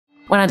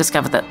When I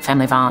discovered that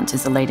family violence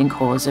is the leading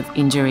cause of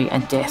injury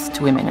and death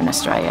to women in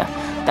Australia,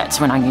 that's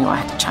when I knew I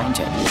had to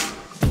change it.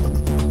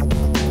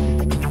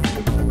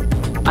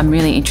 I'm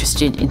really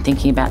interested in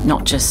thinking about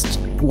not just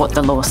what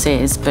the law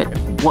says, but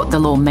what the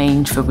law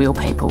means for real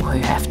people who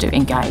have to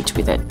engage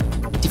with it.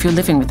 If you're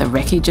living with a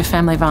wreckage of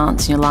family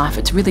violence in your life,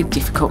 it's really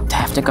difficult to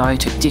have to go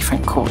to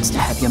different courts to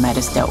have your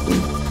matters dealt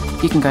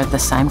with. You can go to the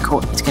same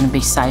court, it's going to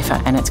be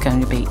safer and it's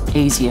going to be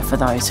easier for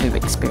those who've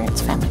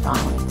experienced family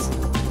violence.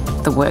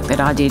 The work that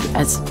I did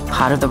as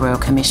part of the Royal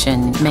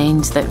Commission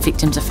means that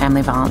victims of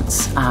family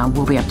violence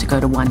will be able to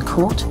go to one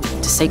court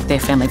to seek their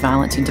family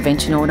violence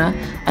intervention order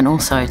and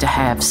also to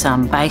have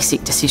some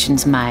basic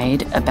decisions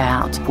made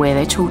about where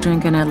their children are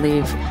going to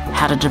live,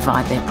 how to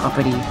divide their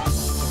property.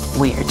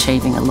 We're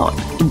achieving a lot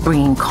in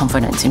bringing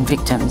confidence in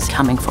victims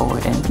coming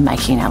forward and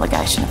making an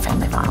allegation of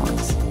family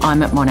violence.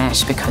 I'm at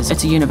Monash because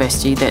it's a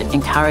university that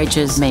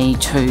encourages me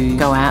to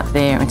go out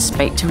there and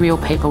speak to real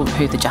people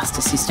who the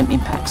justice system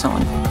impacts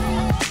on.